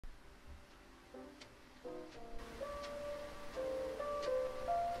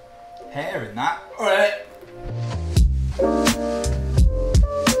hair in that. All right.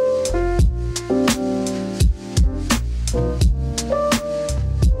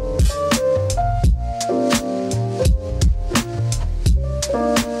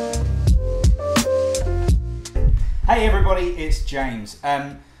 Hey everybody, it's James.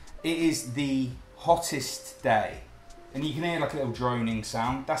 It is the hottest day, and you can hear like a little droning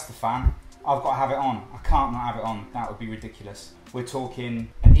sound. That's the fan. I've got to have it on. I can't not have it on. That would be ridiculous. We're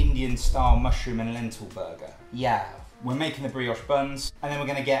talking an Indian style mushroom and lentil burger. Yeah. We're making the brioche buns, and then we're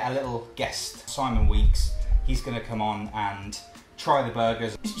going to get a little guest, Simon Weeks. He's going to come on and try the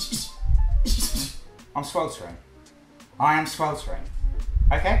burgers. I'm sweltering. I am sweltering.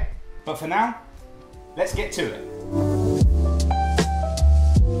 Okay? But for now, let's get to it.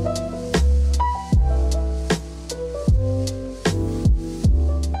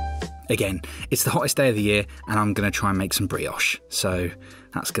 Again, it's the hottest day of the year and I'm going to try and make some brioche. So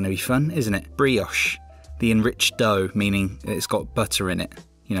that's going to be fun, isn't it? Brioche, the enriched dough, meaning it's got butter in it,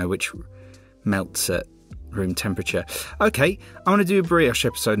 you know, which melts at room temperature. Okay, I want to do a brioche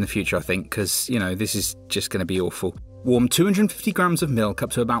episode in the future, I think, because, you know, this is just going to be awful. Warm 250 grams of milk up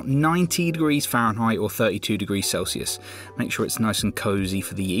to about 90 degrees Fahrenheit or 32 degrees Celsius. Make sure it's nice and cozy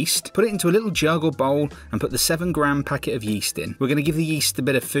for the yeast. Put it into a little jug or bowl and put the 7-gram packet of yeast in. We're going to give the yeast a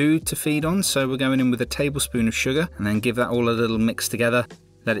bit of food to feed on, so we're going in with a tablespoon of sugar and then give that all a little mix together.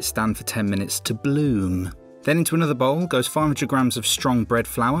 Let it stand for 10 minutes to bloom. Then into another bowl goes 500 grams of strong bread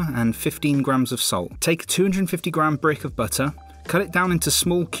flour and 15 grams of salt. Take a 250 gram brick of butter, cut it down into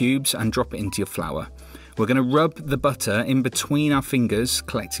small cubes and drop it into your flour. We're going to rub the butter in between our fingers,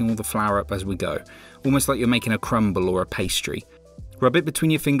 collecting all the flour up as we go, almost like you're making a crumble or a pastry. Rub it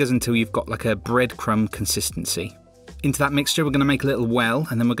between your fingers until you've got like a breadcrumb consistency. Into that mixture we're going to make a little well,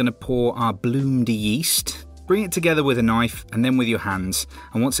 and then we're going to pour our bloomed yeast. Bring it together with a knife and then with your hands,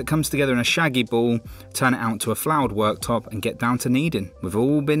 and once it comes together in a shaggy ball, turn it out to a floured worktop and get down to kneading. We've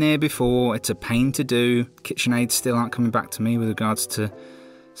all been here before, it's a pain to do. KitchenAid still aren't coming back to me with regards to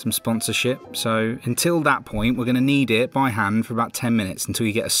some sponsorship, so until that point we're going to knead it by hand for about 10 minutes until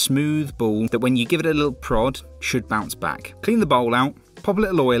you get a smooth ball that when you give it a little prod should bounce back. Clean the bowl out, pop a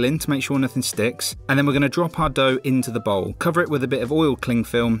little oil in to make sure nothing sticks, and then we're going to drop our dough into the bowl, cover it with a bit of oil cling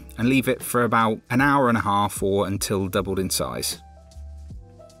film and leave it for about an hour and a half or until doubled in size.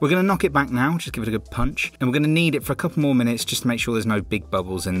 We're going to knock it back now, just give it a good punch, and we're going to knead it for a couple more minutes just to make sure there's no big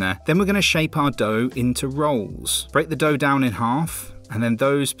bubbles in there. Then we're going to shape our dough into rolls. Break the dough down in half, and then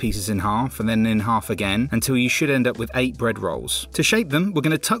those pieces in half, and then in half again, until you should end up with 8 bread rolls. To shape them, we're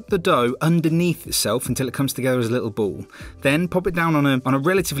going to tuck the dough underneath itself until it comes together as a little ball. Then pop it down on a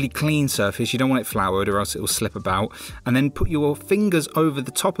relatively clean surface, you don't want it floured or else it will slip about, and then put your fingers over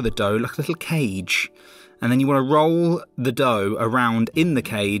the top of the dough like a little cage. And then you want to roll the dough around in the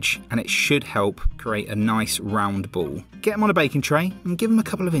cage and it should help create a nice round ball. Get them on a baking tray and give them a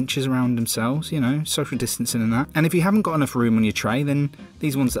couple of inches around themselves, you know, social distancing and that. And if you haven't got enough room on your tray, then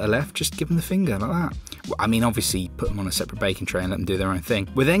these ones that are left, just give them the finger like that. Well, I mean, obviously put them on a separate baking tray and let them do their own thing.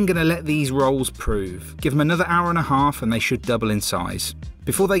 We're then going to let these rolls prove. Give them another hour and a half and they should double in size.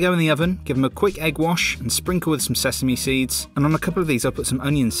 Before they go in the oven, give them a quick egg wash and sprinkle with some sesame seeds. And on a couple of these, I'll put some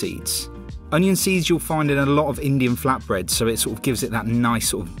onion seeds. Onion seeds you'll find in a lot of Indian flatbreads, so it sort of gives it that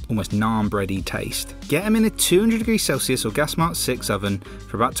nice sort of almost naan bready taste. Get them in a 200 degrees Celsius or gas mark 6 oven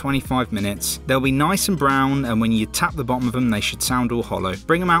for about 25 minutes. They'll be nice and brown, and when you tap the bottom of them they should sound all hollow.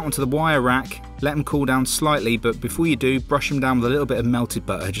 Bring them out onto the wire rack, let them cool down slightly, but before you do, brush them down with a little bit of melted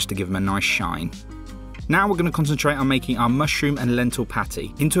butter just to give them a nice shine. Now we're going to concentrate on making our mushroom and lentil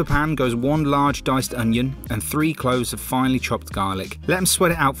patty. Into a pan goes 1 large diced onion and 3 cloves of finely chopped garlic. Let them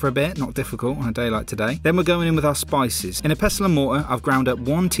sweat it out for a bit, not difficult on a day like today. Then we're going in with our spices. In a pestle and mortar, I've ground up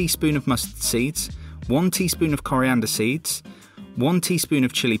 1 teaspoon of mustard seeds, 1 teaspoon of coriander seeds, 1 teaspoon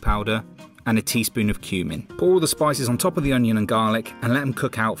of chilli powder, and a teaspoon of cumin. Pour all the spices on top of the onion and garlic and let them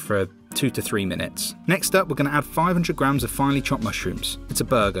cook out for 2 to 3 minutes. Next up, we're going to add 500 grams of finely chopped mushrooms. It's a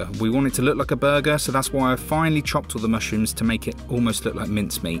burger. We want it to look like a burger, so that's why I've finely chopped all the mushrooms to make it almost look like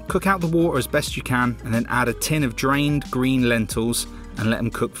mincemeat. Cook out the water as best you can and then add a tin of drained green lentils and let them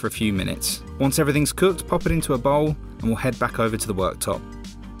cook for a few minutes. Once everything's cooked, pop it into a bowl and we'll head back over to the worktop.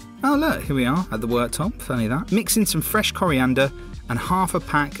 Oh look, here we are at the worktop, funny that. Mix in some fresh coriander and half a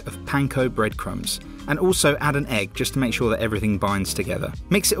pack of panko breadcrumbs. And also add an egg just to make sure that everything binds together.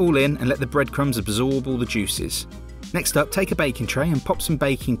 Mix it all in and let the breadcrumbs absorb all the juices. Next up, take a baking tray and pop some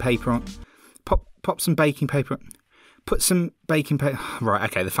baking paper on. Put some baking paper. Right,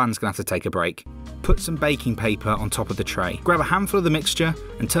 okay, the fan's gonna have to take a break. Put some baking paper on top of the tray. Grab a handful of the mixture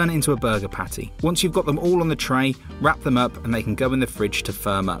and turn it into a burger patty. Once you've got them all on the tray, wrap them up and they can go in the fridge to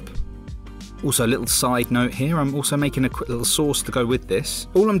firm up. Also, a little side note here, I'm also making a quick little sauce to go with this.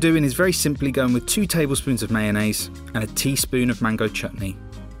 All I'm doing is very simply going with 2 tablespoons of mayonnaise and a teaspoon of mango chutney.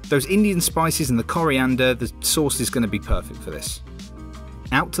 Those Indian spices and the coriander, the sauce is going to be perfect for this.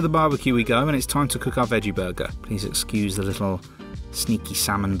 Out to the barbecue we go, and it's time to cook our veggie burger. Please excuse the little sneaky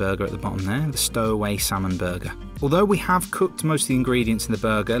salmon burger at the bottom there, the stowaway salmon burger. Although we have cooked most of the ingredients in the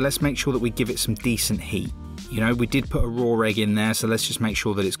burger, let's make sure that we give it some decent heat. You know, we did put a raw egg in there, so let's just make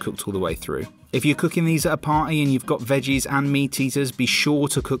sure that it's cooked all the way through. If you're cooking these at a party and you've got veggies and meat eaters, be sure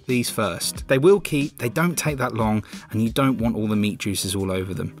to cook these first. They will keep, they don't take that long, and you don't want all the meat juices all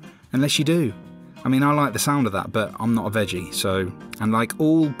over them. Unless you do. I mean, I like the sound of that, but I'm not a veggie, so... And like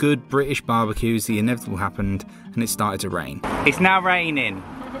all good British barbecues, the inevitable happened, and it started to rain. It's now raining.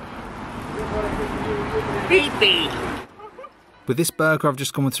 Beep beep. With this burger, I've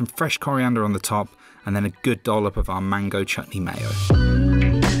just gone with some fresh coriander on the top, and then a good dollop of our mango chutney mayo.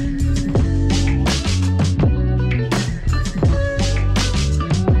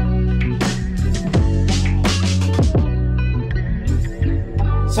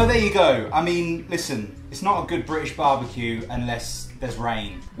 So there you go. I mean, listen, it's not a good British barbecue unless there's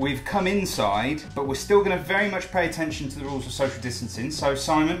rain. We've come inside, but we're still going to very much pay attention to the rules of social distancing. So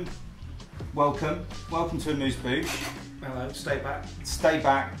Simon, welcome. Welcome to Amused Bouche. Hello, stay back. Stay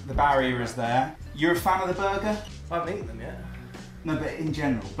back, the barrier is there. You're a fan of the burger? I haven't eaten them yet. No, but in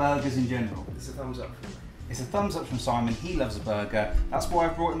general, burgers in general. It's a thumbs up for me. It's a thumbs up from Simon, he loves a burger. That's why I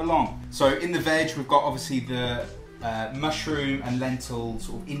brought him along. So in the veg, we've got obviously the mushroom and lentil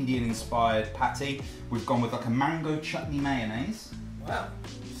sort of Indian inspired patty. We've gone with like a mango chutney mayonnaise. Wow.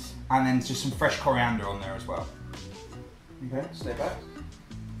 And then just some fresh coriander on there as well. Okay, Stay back.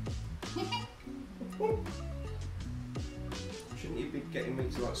 Shouldn't you be getting me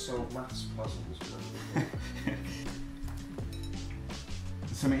to like solve maths puzzles? There's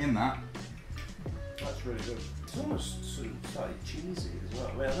something in that. That's really good. It's almost sort of slightly cheesy as well.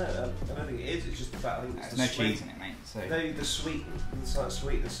 I mean, I don't think it is. It's just the fact I think it's There's no cheese in it, mate. So the slight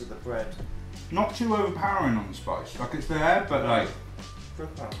sweetness of the bread. not too overpowering on the spice. Like it's there, but like Good.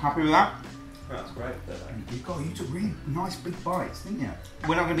 happy with that. That's great. You took really nice big bites, didn't you?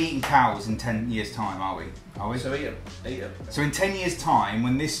 We're not going to be eating cows in 10 years' time, are we? Are we? So eat them. So in 10 years' time,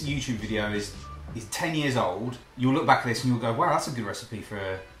 when this YouTube video is 10 years old, you'll look back at this and you'll go, wow, that's a good recipe for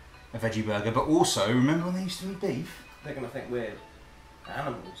a veggie burger. But also, remember when they used to eat beef? They're going to think we're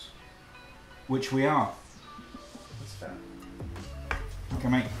animals. Which we are. That's fair. Okay,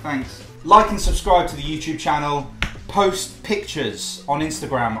 mate, thanks. Like and subscribe to the YouTube channel. Post pictures on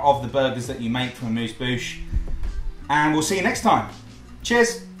Instagram of the burgers that you make from Amused Bouche. And we'll see you next time.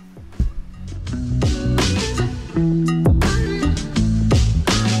 Cheers.